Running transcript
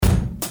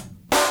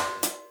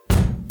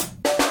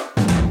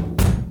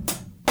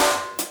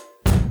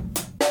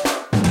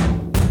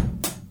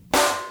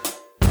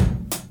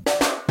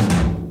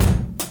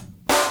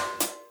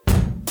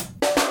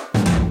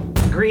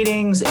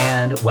Greetings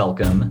and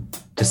welcome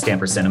to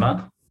Stamper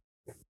Cinema.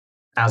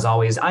 As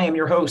always, I am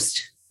your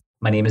host.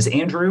 My name is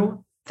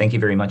Andrew. Thank you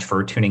very much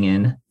for tuning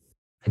in.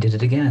 I did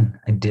it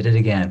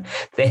again.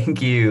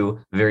 Thank you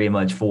very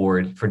much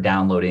for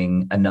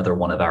downloading another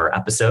one of our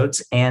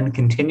episodes and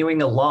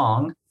continuing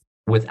along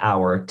with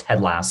our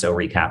Ted Lasso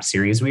recap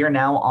series. We are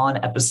now on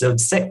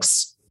episode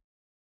 6.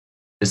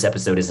 This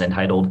episode is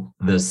entitled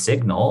The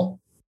Signal.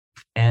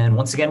 And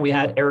once again, we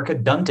had Erica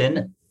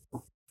Dunton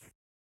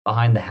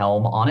behind the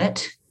helm on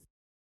it.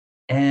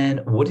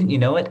 And wouldn't you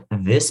know it,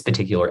 this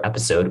particular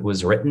episode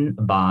was written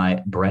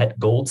by Brett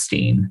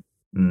Goldstein.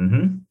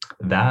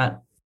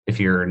 That, if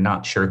you're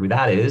not sure who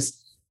that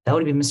is, that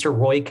would be Mr.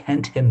 Roy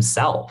Kent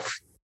himself.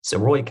 So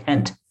Roy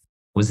Kent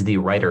was the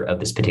writer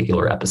of this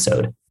particular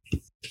episode.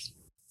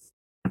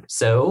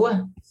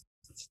 So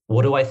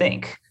what do I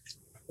think?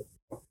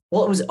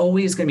 Well, it was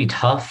always going to be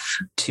tough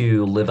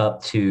to live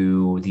up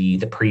to the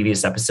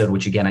previous episode,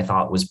 which again, I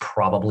thought was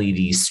probably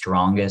the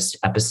strongest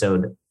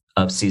episode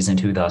of season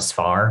 2 thus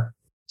far.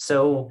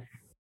 So,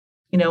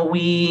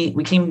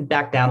 we came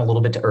back down a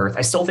little bit to earth.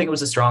 I still think it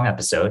was a strong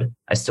episode.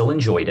 I still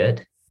enjoyed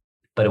it,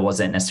 but it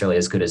wasn't necessarily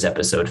as good as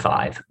episode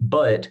 5.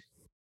 But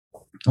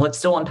let's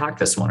still unpack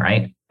this one,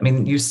 right? I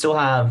mean, you still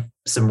have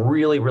some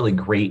really, really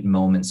great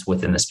moments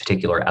within this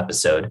particular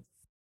episode.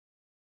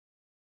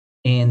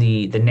 And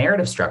the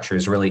narrative structure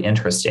is really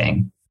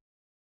interesting.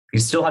 You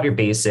still have your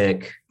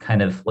basic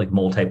kind of like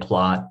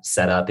multi-plot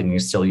setup, and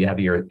you have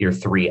your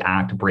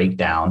 3-act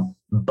breakdown,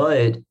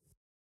 but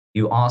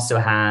you also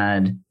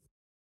had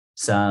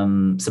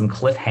some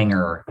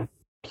cliffhanger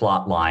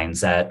plot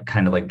lines that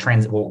kind of like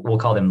we'll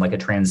call them like a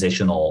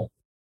transitional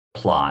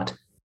plot.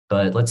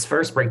 But let's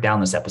first break down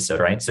this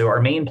episode, right? So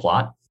our main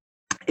plot,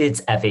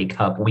 it's FA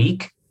Cup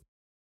week,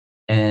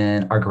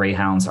 and our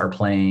Greyhounds are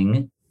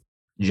playing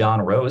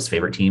John Rowe's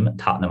favorite team,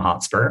 Tottenham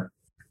Hotspur.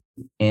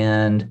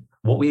 And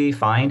what we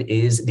find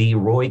is the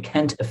Roy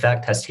Kent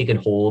effect has taken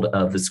hold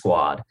of the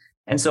squad.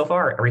 And so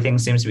far, everything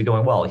seems to be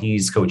going well.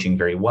 He's coaching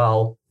very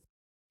well.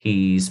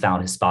 He's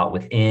found his spot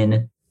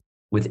within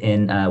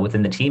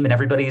the team, and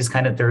everybody's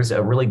there's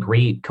a really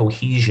great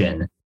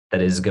cohesion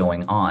that is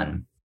going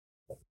on.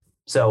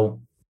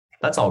 So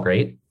that's all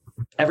great.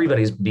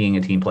 Everybody's being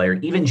a team player,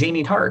 even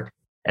Jamie Tartt.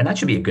 And that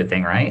should be a good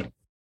thing, right?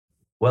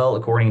 Well,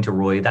 according to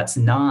Roy, that's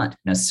not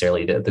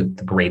necessarily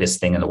the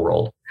greatest thing in the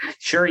world.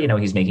 Sure,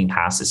 he's making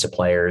passes to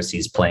players.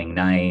 He's playing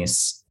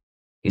nice.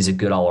 He's a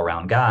good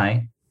all-around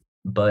guy.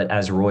 But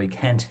as Roy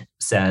Kent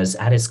says,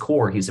 at his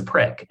core, he's a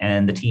prick,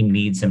 and the team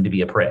needs him to be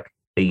a prick.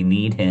 They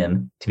need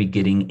him to be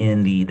getting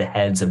in the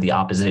heads of the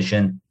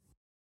opposition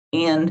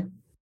and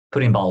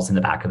putting balls in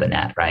the back of the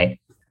net,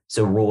 right?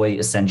 So Roy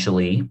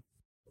essentially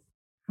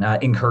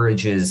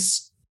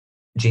encourages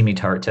Jamie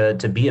Tartt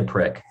to be a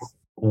prick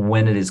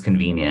when it is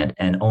convenient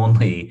and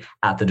only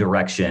at the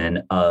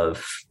direction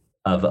of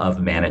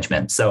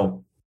management.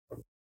 So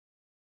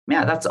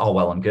yeah, that's all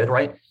well and good,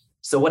 right?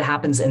 So what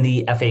happens in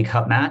the FA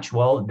Cup match?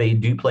 Well, they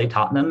do play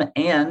Tottenham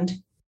and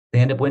they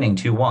end up winning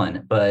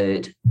 2-1,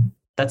 but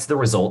that's the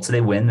result. So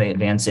they win, they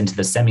advance into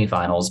the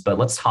semifinals, but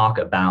let's talk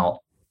about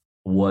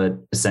what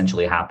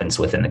essentially happens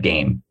within the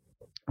game,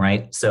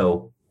 right?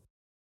 So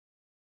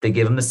they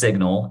give him the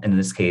signal. And in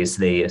this case,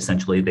 they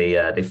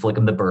flick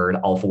him the bird,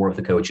 all 4 of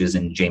the coaches,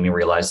 and Jamie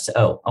realizes,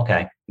 oh,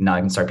 okay, now I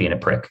can start being a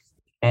prick.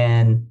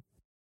 And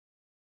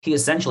he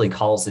essentially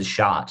calls his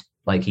shot.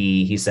 Like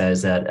he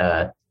says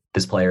that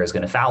this player is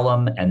going to foul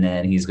him, and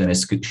then he's going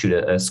to shoot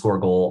a score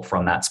goal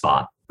from that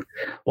spot.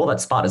 Well,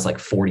 that spot is like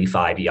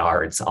 45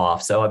 yards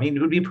off. So, I mean,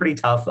 it would be a pretty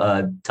tough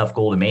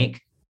goal to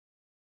make.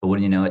 But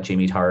wouldn't you know it,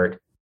 Jamie Tartt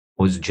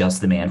was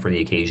just the man for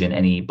the occasion,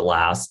 and he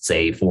blasts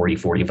a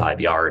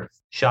 45 yard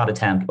shot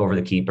attempt over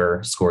the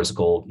keeper, scores a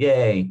goal.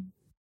 Yay.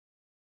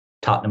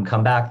 Tottenham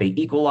come back, they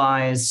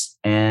equalize,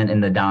 and in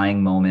the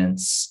dying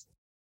moments,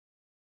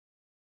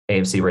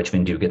 AFC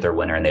Richmond do get their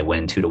winner and they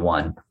win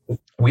 2-1.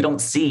 We don't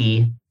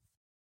see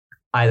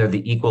either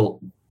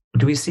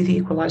do we see the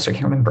equalizer? I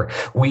can't remember.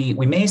 We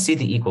may see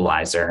the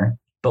equalizer,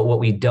 but what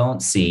we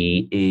don't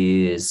see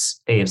is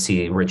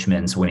AFC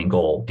Richmond's winning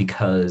goal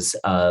because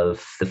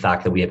of the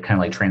fact that we have kind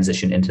of like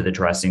transitioned into the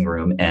dressing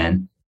room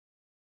and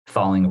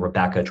following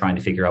Rebecca trying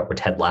to figure out where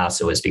Ted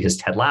Lasso is, because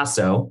Ted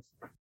Lasso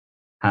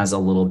has a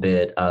little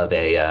bit of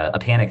a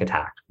panic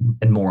attack,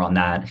 and more on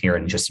that here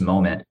in just a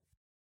moment.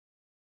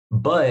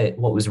 But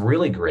what was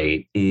really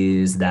great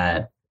is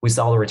that we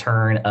saw the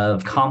return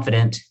of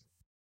confident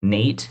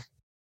Nate,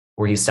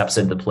 where he steps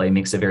into the play,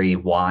 makes a very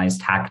wise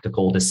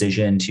tactical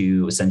decision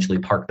to essentially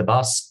park the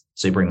bus.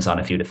 So he brings on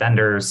a few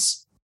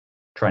defenders,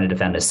 trying to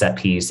defend a set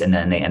piece, and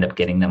then they end up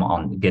getting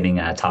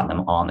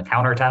Tottenham on the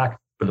counterattack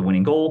for the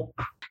winning goal.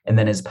 And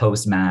then his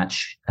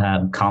post-match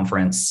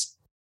conference,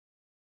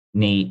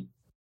 Nate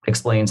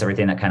explains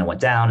everything that kind of went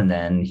down, and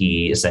then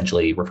he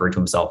essentially referred to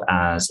himself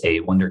as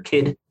a wonder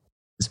kid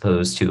as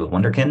opposed to a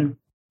wonderkin.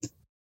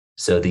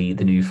 So the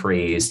new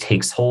phrase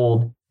takes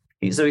hold.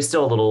 So he's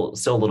still a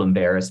little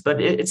embarrassed,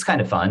 but it's kind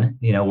of fun.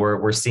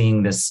 We're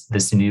seeing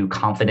this new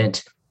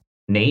confident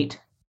Nate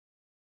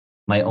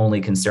My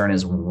only concern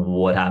is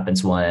what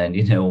happens when,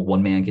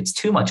 one man gets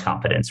too much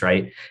confidence,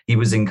 right? He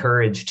was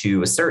encouraged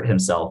to assert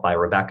himself by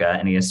Rebecca,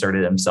 and he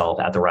asserted himself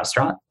at the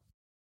restaurant.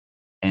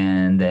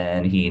 And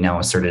then he now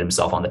asserted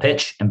himself on the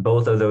pitch. And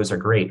both of those are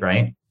great,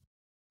 right?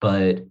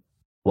 But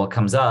what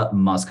comes up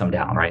must come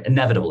down, right?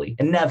 Inevitably,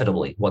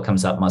 what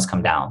comes up must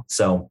come down.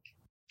 So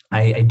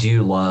I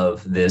do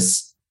love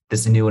this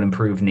new and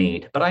improved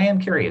Nate, but I am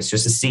curious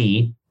just to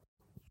see,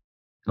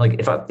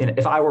 like,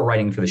 if I were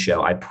writing for the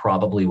show, I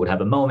probably would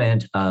have a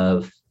moment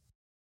of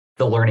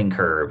the learning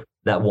curve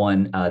that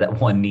one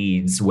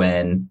needs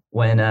when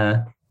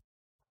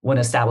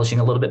establishing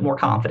a little bit more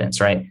confidence,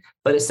 right?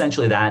 But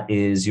essentially, that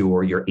is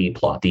your A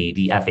plot,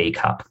 the FA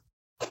Cup.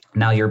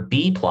 Now, your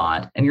B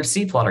plot and your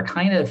C plot are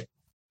kind of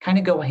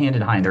go hand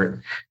in hand.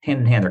 They're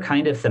hand in hand. They're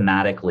kind of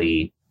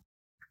thematically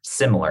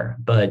similar,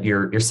 but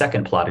your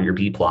second plot, or your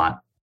B plot,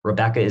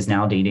 Rebecca is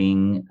now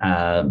dating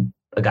a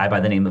guy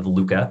by the name of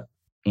Luca,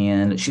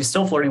 and she's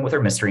still flirting with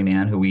her mystery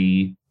man, who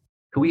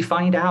we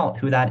find out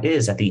who that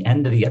is at the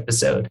end of the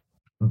episode.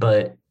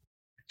 But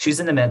she's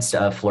in the midst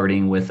of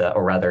flirting with,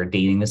 or rather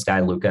dating this guy,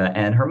 Luca,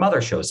 and her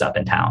mother shows up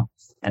in town.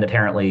 And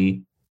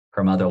apparently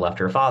her mother left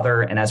her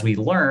father. And as we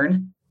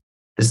learn,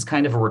 this is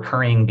kind of a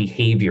recurring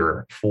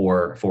behavior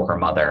for her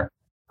mother.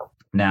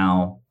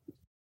 Now,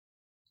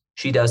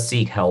 she does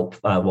seek help.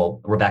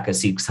 Rebecca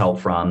seeks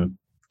help from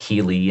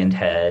Keeley and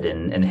Ted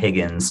and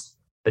Higgins,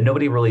 but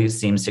nobody really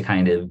seems to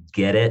kind of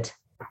get it,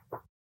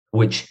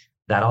 which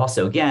that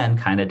also, again,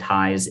 kind of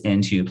ties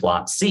into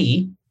plot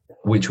C,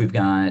 which we've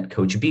got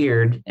Coach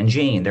Beard and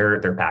Jane. They're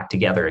back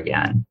together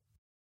again.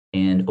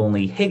 And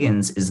only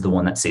Higgins is the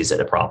one that sees it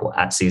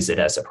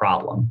as a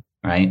problem,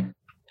 right?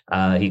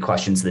 He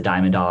questions the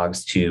Diamond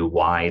Dogs to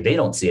why they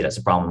don't see it as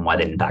a problem, why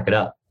they didn't back it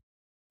up.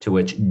 To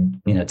which,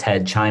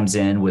 Ted chimes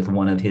in with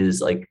one of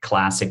his like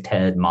classic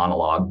Ted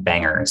monologue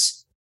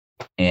bangers.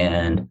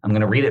 And I'm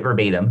going to read it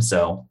verbatim.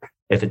 So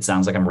if it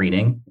sounds like I'm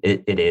reading,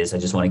 it is. I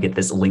just want to get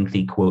this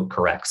lengthy quote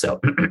correct. So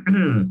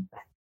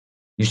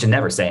you should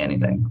never say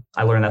anything.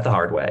 I learned that the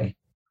hard way.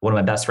 One of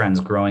my best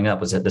friends growing up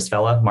was this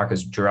fella,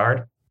 Marcus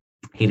Gerard.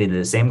 He dated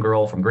the same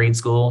girl from grade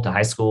school to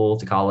high school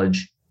to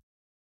college,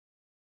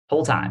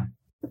 whole time.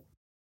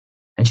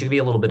 And she could be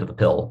a little bit of a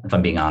pill, if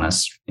I'm being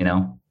honest,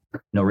 no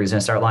reason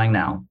to start lying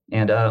now.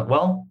 And I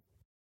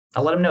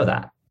let him know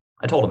that.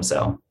 I told him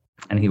so.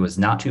 And he was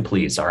not too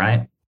pleased. All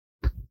right.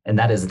 And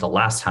that is the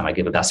last time I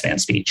give a best fan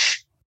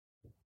speech.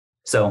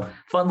 So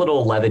fun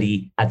little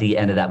levity at the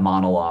end of that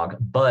monologue,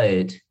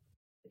 but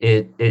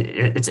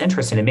it's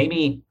interesting. It made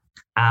me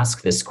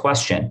ask this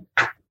question.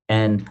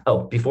 And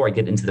before I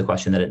get into the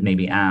question that it made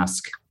me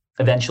ask,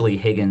 eventually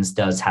Higgins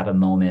does have a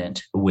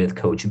moment with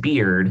Coach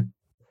Beard.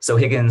 So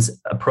Higgins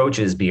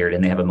approaches Beard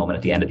and they have a moment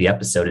at the end of the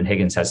episode. And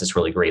Higgins has this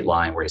really great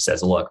line where he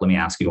says, look, let me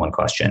ask you one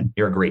question.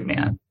 You're a great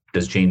man.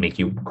 Does Jane make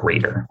you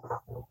greater?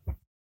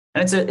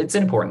 And it's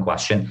an important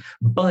question.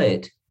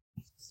 But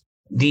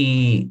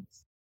the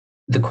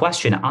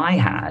question I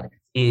had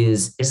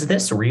is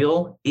this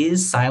real?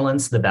 Is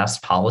silence the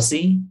best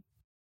policy?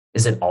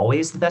 Is it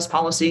always the best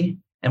policy?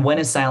 And when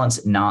is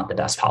silence not the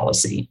best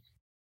policy?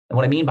 And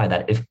what I mean by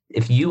that,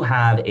 if you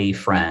have a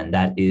friend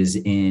that is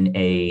in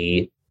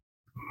a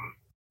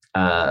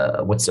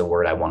what's the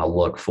word I want to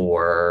look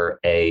for?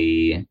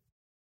 A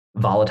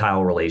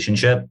volatile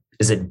relationship.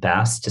 Is it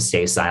best to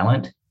stay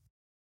silent?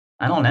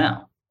 I don't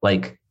know.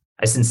 Like,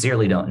 I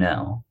sincerely don't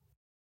know.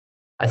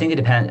 I think it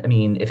depends. I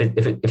mean,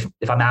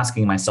 if I'm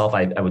asking myself,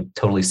 I would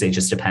totally say it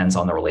just depends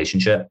on the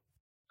relationship.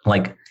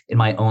 Like in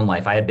my own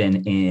life, I had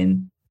been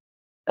in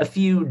a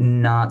few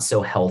not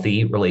so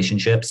healthy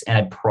relationships, and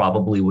I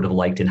probably would have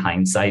liked in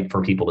hindsight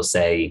for people to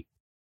say,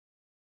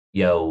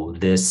 yo,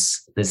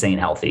 this ain't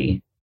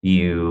healthy.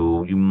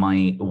 You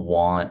might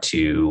want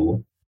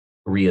to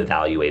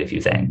reevaluate a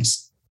few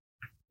things.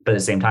 But at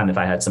the same time, if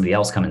I had somebody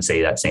else come and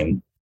say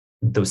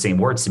those same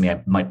words to me,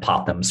 I might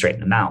pop them straight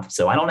in the mouth.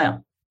 So I don't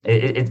know.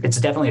 It's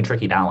definitely a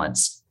tricky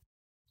balance.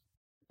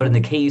 But in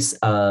the case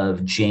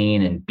of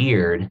Jane and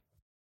Beard,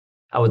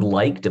 I would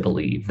like to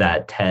believe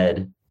that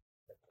Ted,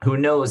 who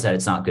knows that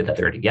it's not good that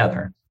they're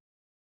together,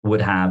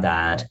 would have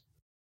that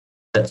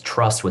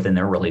trust within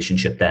their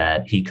relationship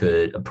that he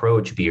could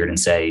approach Beard and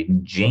say,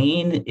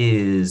 Jane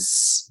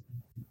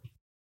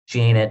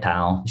ain't it,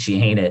 pal.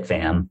 She ain't it,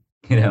 fam.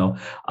 So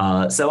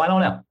I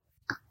don't know.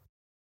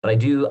 But I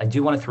do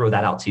want to throw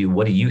that out to you.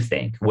 What do you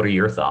think? What are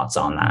your thoughts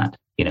on that?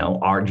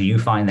 Do you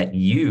find that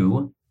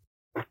you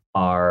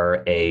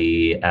are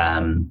a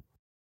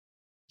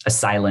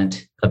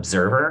silent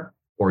observer,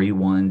 or are you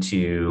one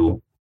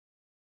to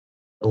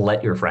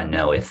let your friend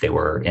know if they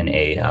were in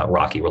a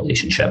rocky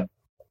relationship?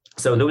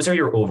 So those are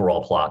your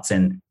overall plots.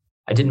 And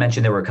I did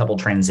mention there were a couple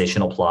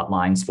transitional plot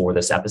lines for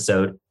this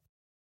episode.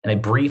 And I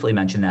briefly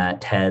mentioned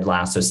that Ted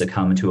Lasso's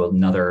succumbed to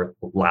another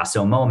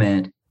Lasso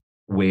moment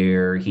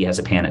where he has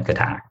a panic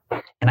attack.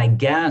 And I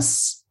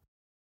guess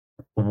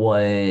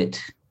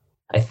what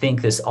I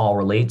think this all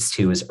relates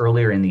to is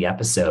earlier in the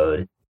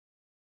episode,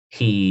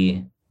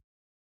 he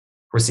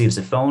receives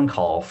a phone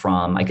call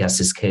from, I guess,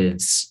 his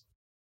kid's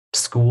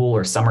school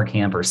or summer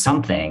camp or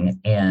something.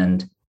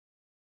 And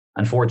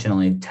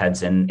unfortunately,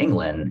 Ted's in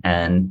England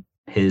and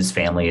his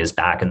family is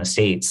back in the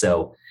States.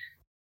 So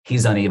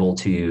he's unable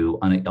to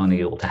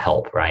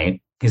help,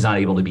 right? He's not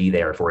able to be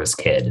there for his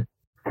kid.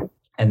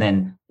 And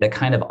then that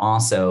kind of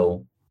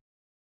also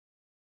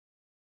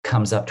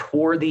comes up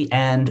toward the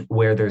end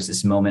where there's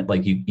this moment,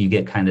 like you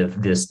get kind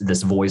of this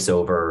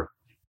voiceover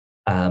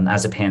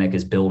as a panic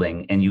is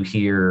building, and you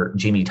hear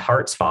Jamie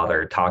Tartt's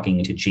father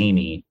talking to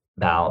Jamie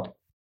about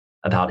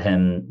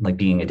him like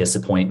being a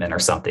disappointment or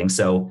something.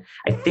 So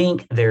I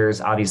think there's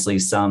obviously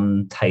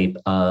some type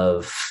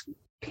of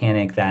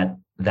panic that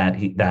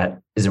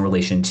is in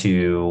relation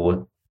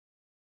to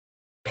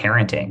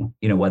parenting,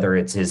 whether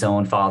it's his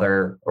own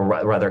father or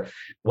rather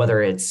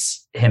whether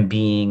it's him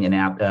being an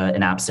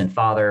absent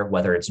father,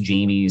 whether it's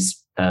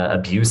Jamie's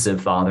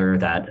abusive father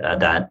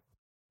that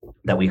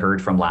we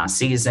heard from last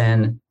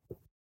season,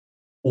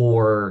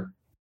 or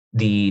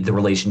the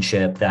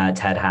relationship that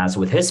Ted has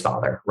with his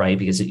father, right?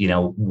 Because,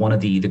 one of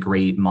the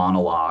great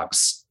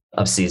monologues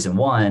of season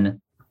 1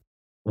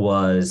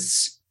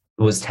 was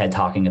Ted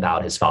talking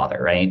about his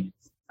father, right?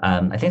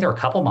 I think there were a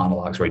couple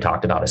monologues where he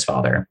talked about his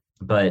father,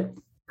 but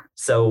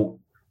so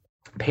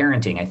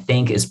parenting, I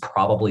think, is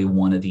probably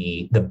one of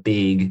the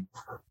big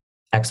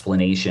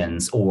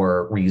explanations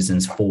or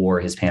reasons for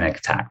his panic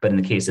attack. But in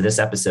the case of this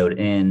episode,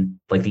 in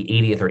like the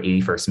 80th or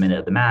 81st minute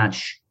of the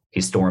match, he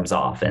storms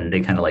off, and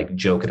they kind of like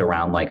joke it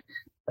around like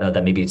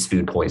that maybe it's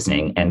food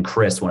poisoning. And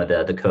Chris, one of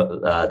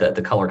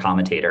the color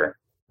commentator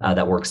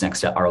that works next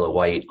to Arlo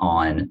White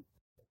on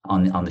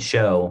the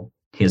show,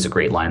 he has a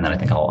great line that I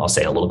think I'll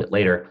say a little bit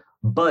later.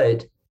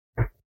 But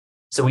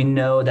so we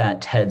know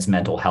that Ted's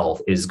mental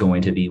health is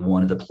going to be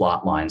one of the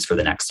plot lines for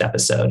the next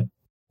episode.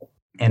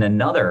 And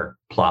another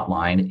plot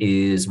line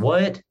is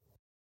what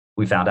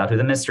we found out who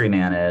the mystery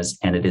man is,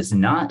 and it is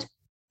not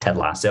Ted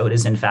Lasso. It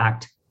is in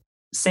fact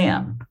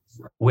Sam,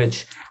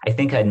 which I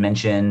think I'd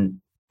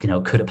mentioned,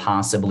 could have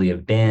possibly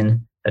have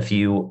been a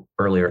few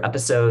earlier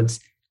episodes.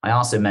 I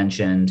also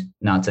mentioned,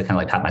 not to kind of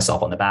like pat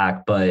myself on the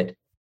back, but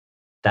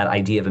that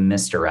idea of a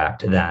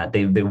misdirect, that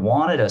they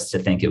wanted us to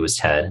think it was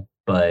Ted,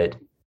 but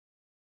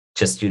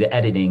just due to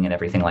editing and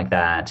everything like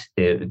that,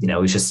 it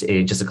was just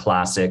a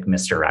classic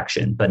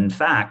misdirection. But in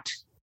fact,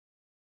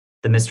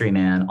 the mystery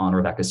man on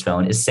Rebecca's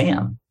phone is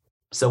Sam.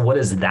 So what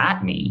does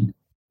that mean?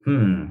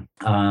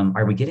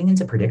 Are we getting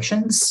into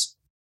predictions?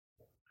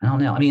 I don't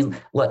know. I mean,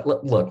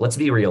 look, let's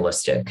be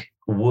realistic.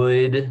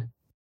 Could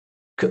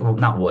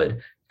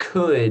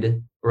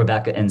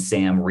Rebecca and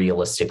Sam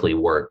realistically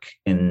work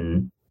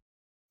in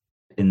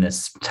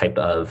this type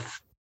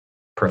of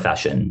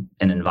profession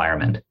and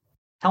environment?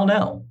 Hell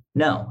no.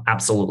 No,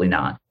 absolutely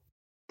not.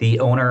 The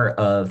owner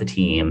of the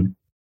team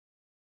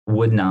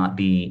would not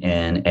be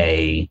in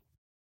a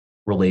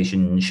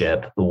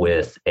relationship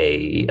with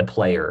a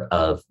player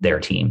of their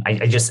team. I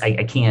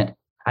can't.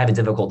 I have a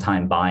difficult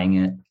time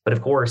buying it. But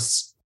of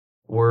course,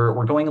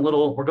 we're going a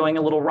little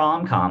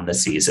rom-com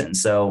this season.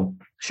 So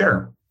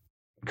sure,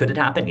 could it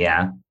happen?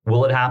 Yeah.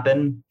 Will it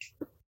happen?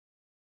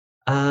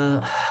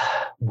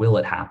 Will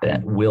it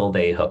happen? Will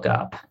they hook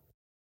up?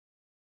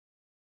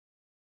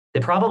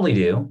 They probably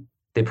do.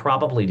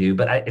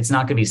 But it's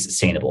not going to be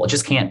sustainable. It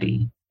just can't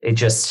be. It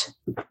just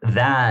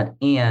that.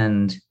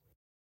 And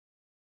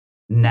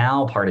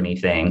now part of me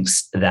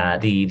thinks that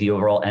the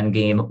overall end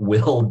game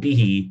will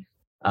be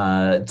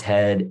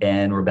Ted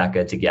and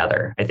Rebecca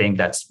together. I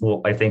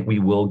think we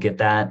will get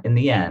that in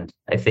the end.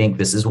 I think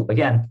this is,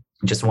 again,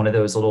 just one of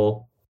those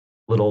little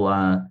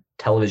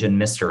television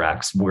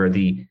misdirects where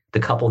the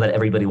couple that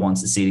everybody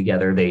wants to see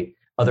together,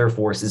 other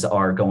forces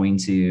are going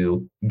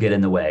to get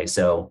in the way.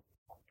 So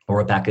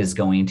Rebecca is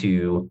going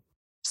to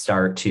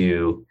start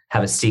to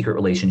have a secret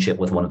relationship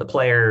with one of the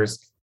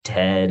players.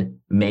 Ted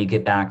may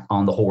get back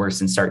on the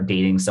horse and start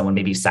dating someone,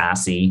 maybe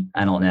sassy.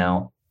 I don't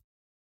know.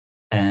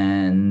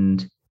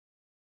 And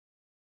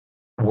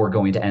we're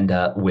going to end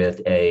up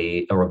with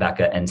a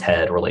Rebecca and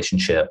Ted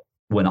relationship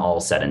when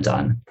all's said and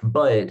done.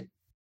 But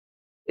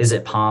is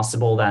it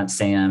possible that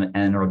Sam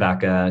and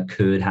Rebecca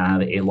could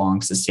have a long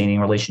sustaining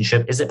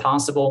relationship? Is it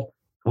possible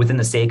within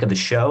the sake of the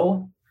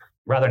show?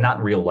 Rather not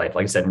in real life.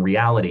 Like I said, in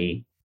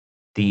reality,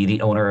 the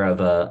owner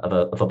of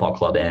a football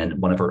club and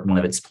one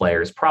of its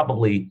players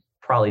probably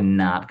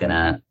not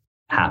gonna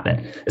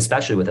happen,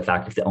 especially with the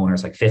fact if the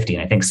owner's like 50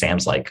 and I think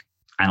Sam's like,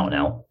 I don't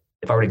know,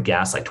 if I were to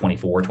guess, like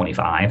 24,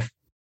 25.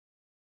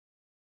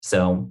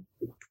 So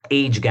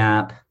age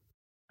gap.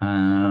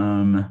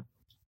 And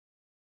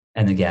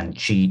again,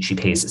 she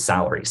pays his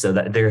salary. So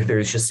that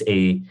there's just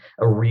a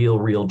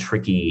real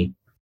tricky,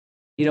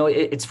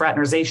 it's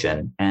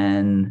fraternization,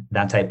 and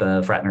that type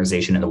of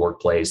fraternization in the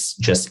workplace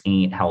just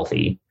ain't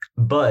healthy.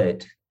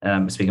 But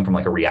speaking from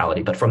like a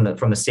reality, but from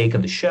the sake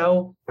of the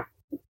show,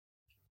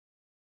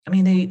 I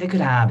mean, they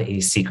could have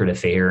a secret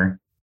affair,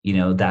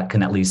 that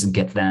can at least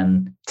get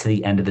them to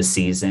the end of the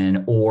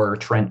season, or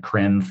Trent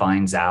Crimm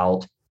finds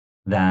out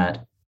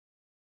that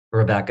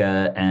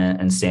Rebecca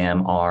and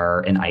Sam are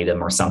an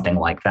item or something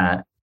like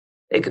that.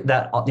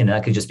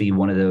 That could just be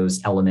one of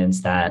those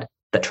elements that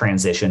that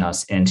transition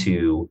us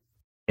into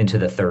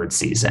the third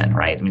season,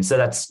 right? I mean, so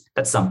that's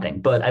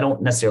something, but I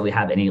don't necessarily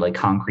have any like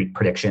concrete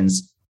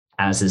predictions,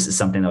 as this is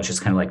something that was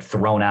just kind of like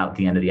thrown out at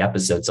the end of the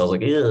episode. So I was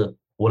like, ew,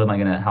 how am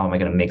I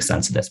gonna make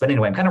sense of this? But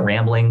anyway, I'm kind of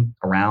rambling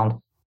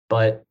around,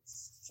 but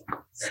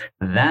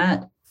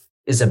that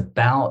is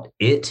about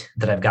it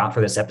that I've got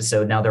for this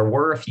episode. Now, there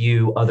were a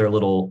few other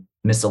little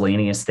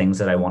miscellaneous things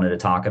that I wanted to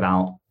talk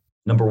about.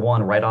 Number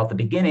one, right off the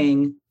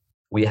beginning,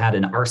 we had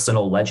an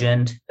Arsenal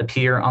legend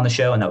appear on the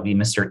show, and that would be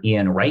Mr.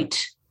 Ian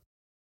Wright.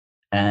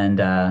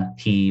 And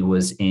he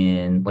was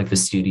in like the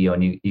studio,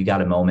 and you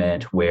got a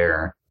moment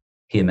where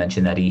he had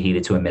mentioned that he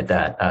hated to admit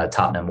that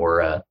Tottenham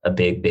were a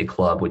big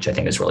club, which I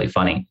think is really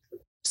funny.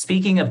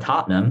 Speaking of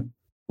Tottenham,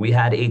 we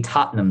had a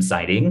Tottenham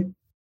sighting.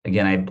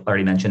 Again, I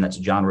already mentioned that's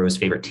John Rowe's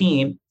favorite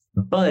team,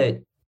 but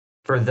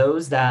for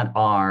those that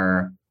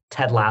are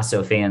Ted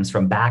Lasso fans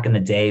from back in the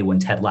day when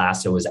Ted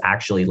Lasso was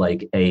actually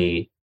like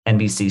a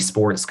NBC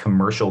Sports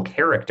commercial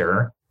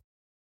character,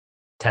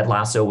 Ted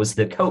Lasso was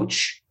the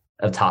coach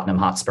of Tottenham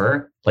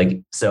Hotspur.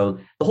 Like, so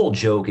the whole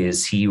joke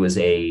is he was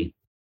a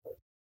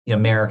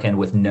American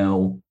with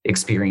no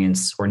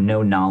experience or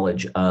no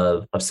knowledge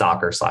of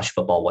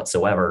soccer/football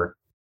whatsoever,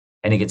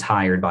 and he gets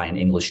hired by an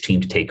English team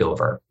to take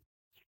over.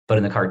 But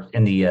in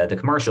the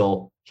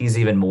commercial, he's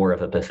even more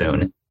of a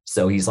buffoon.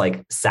 So he's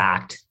like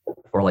sacked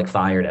or like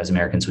fired, as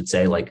Americans would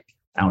say, like,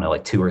 I don't know,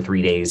 like 2 or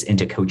 3 days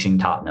into coaching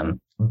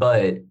Tottenham,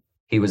 but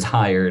he was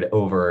hired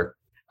over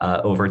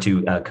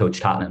to coach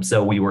Tottenham.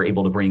 So we were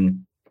able to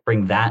bring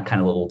that kind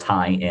of little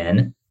tie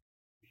in.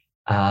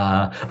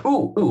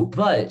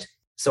 But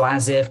so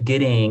as if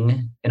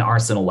getting an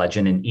Arsenal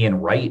legend and Ian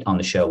Wright on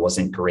the show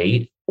wasn't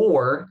great,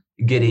 or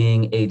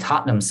getting a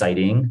Tottenham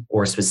sighting,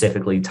 or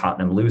specifically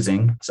Tottenham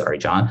losing, sorry,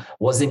 John,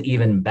 wasn't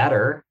even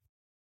better,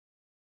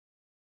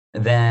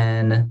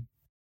 then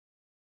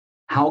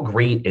how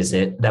great is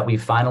it that we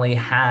finally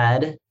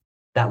had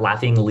that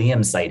Laughing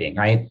Liam sighting,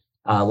 right?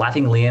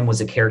 Laughing Liam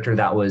was a character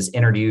that was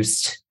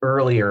introduced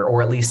earlier,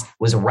 or at least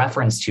was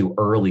referenced to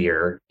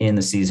earlier in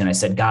the season. I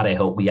said, God, I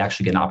hope we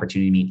actually get an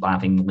opportunity to meet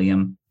Laughing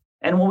Liam.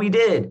 And well, we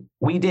did.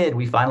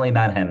 We finally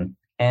met him.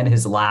 And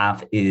his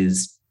laugh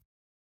is,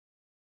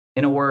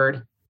 in a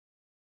word,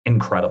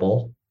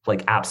 incredible,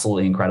 like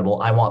absolutely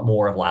incredible. I want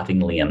more of Laughing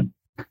Liam.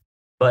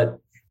 But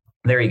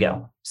there you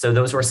go. So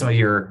those were some of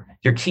your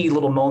key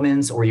little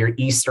moments or your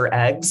Easter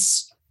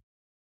eggs.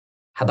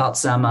 How about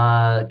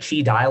some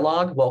key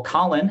dialogue? Well,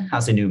 Colin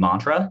has a new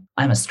mantra.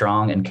 I'm a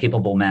strong and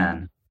capable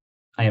man.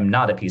 I am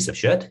not a piece of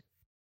shit.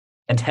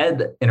 And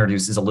Ted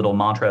introduces a little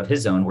mantra of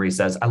his own where he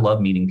says, I love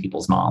meeting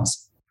people's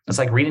moms. It's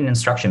like reading an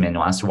instruction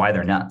manual as to why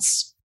they're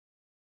nuts.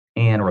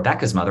 And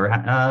Rebecca's mother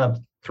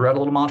threw out a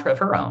little mantra of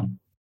her own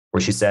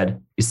where she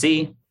said, you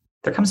see,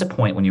 there comes a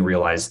point when you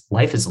realize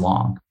life is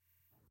long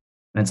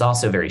and it's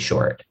also very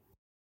short.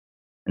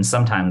 And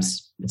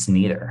sometimes it's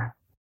neither.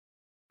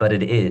 But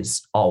it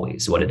is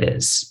always what it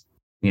is,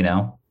 you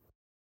know?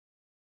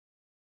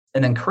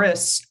 And then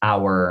Chris,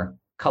 our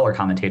color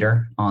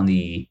commentator on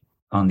the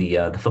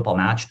football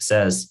match,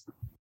 says,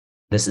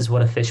 this is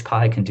what a fish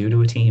pie can do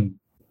to a team.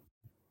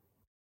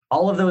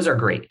 All of those are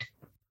great.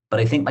 But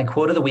I think my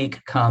quote of the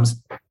week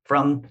comes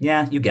from,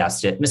 yeah, you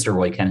guessed it, Mr.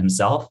 Roy Kent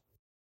himself,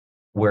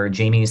 where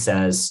Jamie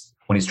says,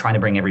 when he's trying to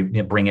bring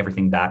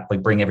everything back,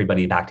 like bring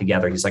everybody back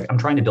together, he's like, I'm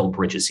trying to build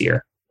bridges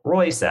here.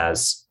 Roy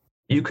says,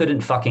 you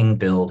couldn't fucking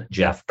build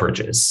Jeff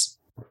Bridges,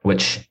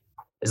 which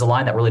is a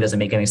line that really doesn't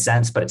make any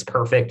sense, but it's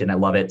perfect and I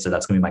love it. So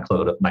that's going to be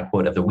my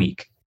quote of the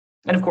week.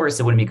 And of course,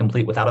 it wouldn't be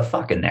complete without a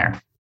fuck in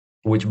there,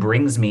 which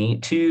brings me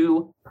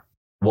to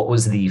what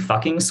was the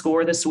fucking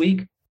score this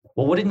week?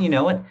 Well, wouldn't you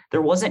know it?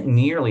 There wasn't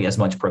nearly as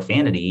much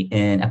profanity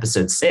in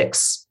episode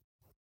 6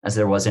 as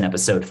there was in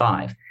episode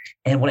 5.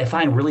 And what I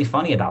find really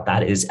funny about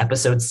that is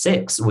episode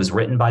 6 was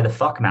written by the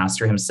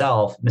fuckmaster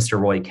himself, Mr.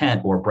 Roy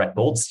Kent or Brett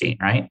Goldstein,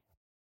 right?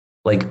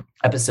 Like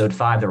episode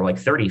 5, there were like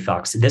 30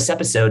 fucks. This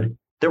episode,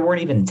 there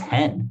weren't even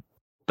 10,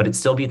 but it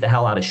still beat the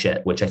hell out of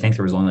shit, which I think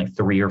there was only like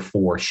 3 or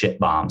 4 shit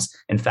bombs.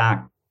 In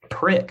fact,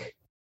 Prick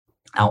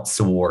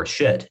outswore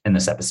shit in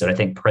this episode. I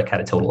think Prick had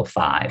a total of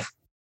 5,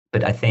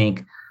 but I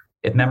think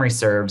if memory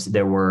serves,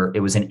 it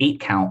was an 8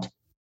 count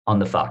on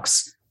the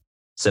fucks.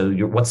 So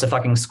what's the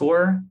fucking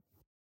score?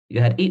 You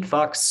had 8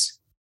 fucks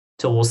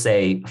till we'll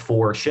say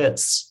 4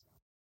 shits.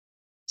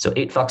 So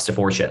 8 fucks to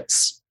 4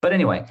 shits. But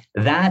anyway,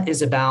 that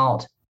is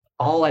about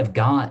all I've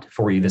got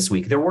for you this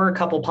week. There were a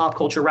couple pop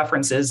culture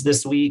references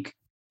this week.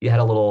 You had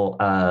a little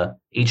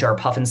HR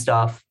Puffin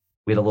stuff.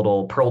 We had a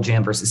little Pearl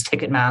Jam versus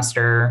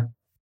Ticketmaster,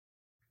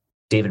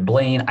 David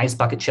Blaine, Ice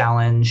Bucket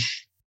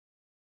Challenge,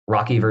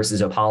 Rocky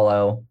versus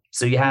Apollo.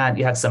 So you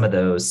had some of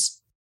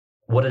those.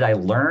 What did I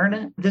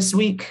learn this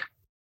week?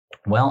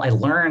 Well, I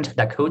learned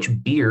that Coach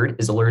Beard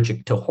is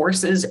allergic to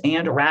horses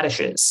and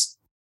radishes,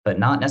 but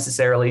not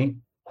necessarily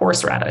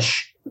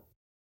horseradish.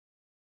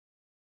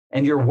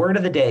 And your word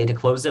of the day to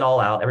close it all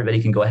out,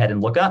 everybody can go ahead and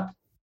look up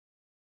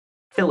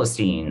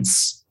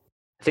Philistines.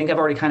 I think I've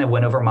already kind of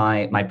went over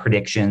my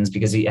predictions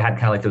because he had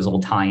kind of like those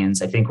little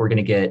tie-ins. I think we're going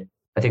to get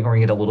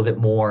a little bit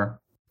more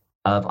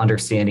of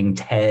understanding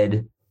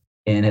Ted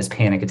in his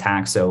panic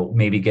attack. So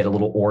maybe get a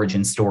little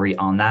origin story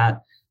on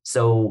that.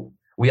 So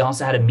we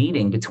also had a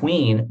meeting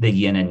between the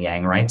yin and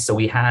yang, right? So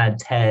we had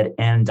Ted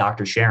and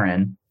Dr.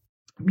 Sharon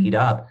meet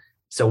up.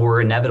 So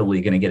we're inevitably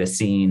going to get a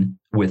scene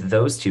with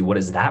those two. What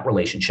is that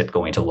relationship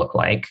going to look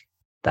like?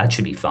 That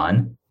should be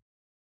fun.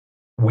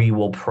 We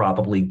will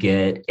probably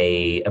get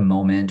a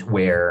moment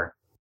where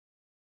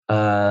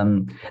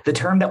the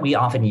term that we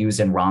often use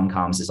in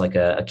rom-coms is like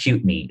a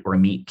cute meet or a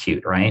meet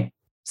cute, right?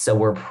 So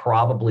we're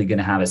probably going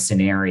to have a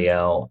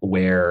scenario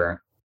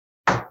where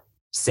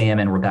Sam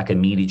and Rebecca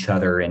meet each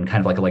other in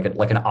kind of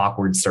like an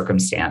awkward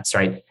circumstance,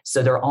 right?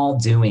 So they're all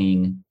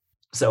doing.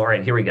 So, all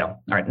right, here we go. All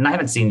right. And I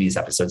haven't seen these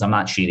episodes. I'm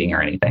not cheating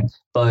or anything,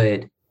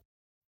 but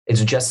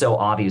it's just so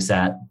obvious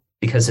that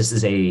because this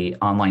is a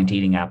online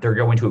dating app, they're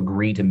going to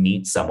agree to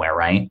meet somewhere,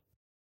 right?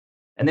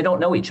 And they don't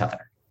know each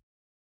other.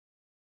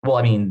 Well,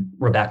 I mean,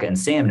 Rebecca and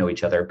Sam know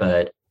each other,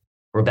 but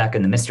Rebecca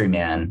and the mystery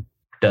man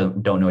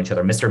don't know each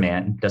other. Mystery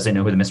man doesn't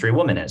know who the mystery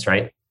woman is,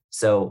 right?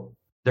 So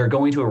they're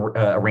going to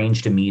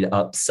arrange to meet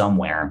up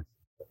somewhere.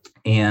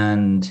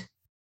 And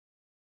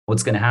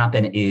what's going to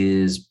happen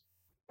is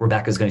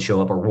Rebecca's going to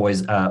show up, or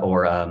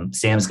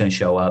Sam's going to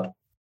show up,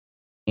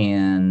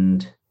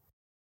 and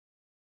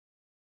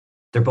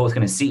they're both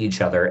going to see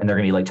each other, and they're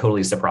going to be like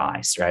totally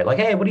surprised, right? Like,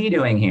 hey, what are you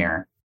doing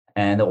here?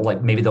 And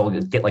maybe they'll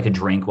get like a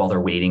drink while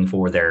they're waiting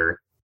for their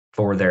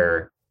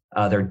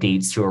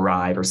dates to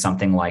arrive or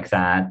something like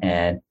that.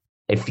 And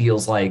it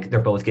feels like they're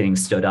both getting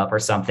stood up or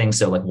something.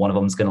 So like one of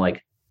them is going to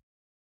like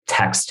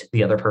text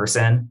the other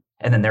person,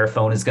 and then their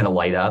phone is going to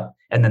light up,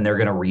 and then they're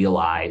going to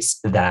realize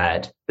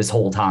that this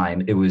whole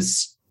time it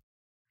was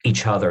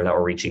each other that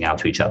were reaching out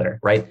to each other,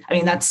 right? I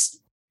mean, that's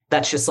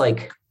just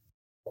like,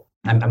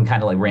 I'm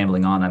kind of like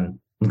rambling on. I'm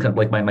kind of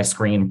like my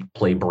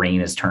screenplay brain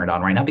is turned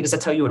on right now because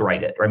that's how you would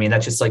write it. I mean,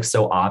 that's just like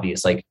so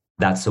obvious. Like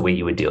that's the way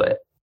you would do it.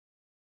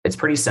 It's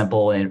pretty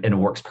simple and it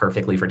works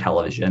perfectly for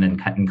television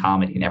and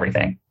comedy and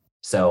everything.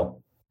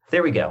 So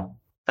there we go.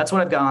 That's what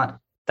I've got.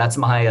 That's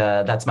my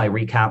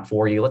recap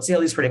for you. Let's see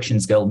how these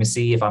predictions go. Let me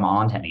see if I'm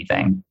on to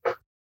anything.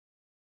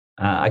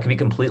 I could be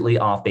completely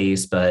off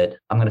base, but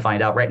I'm going to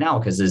find out right now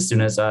because as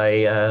soon as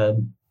I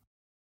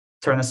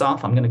turn this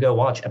off, I'm going to go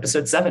watch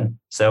episode 7.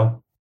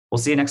 So we'll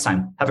see you next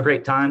time. Have a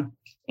great time.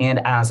 And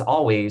as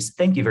always,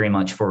 thank you very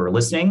much for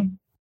listening.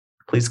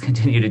 Please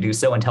continue to do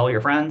so and tell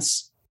your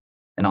friends.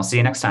 And I'll see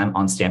you next time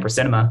on Stamper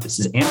Cinema. This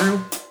is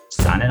Andrew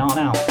signing on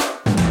out.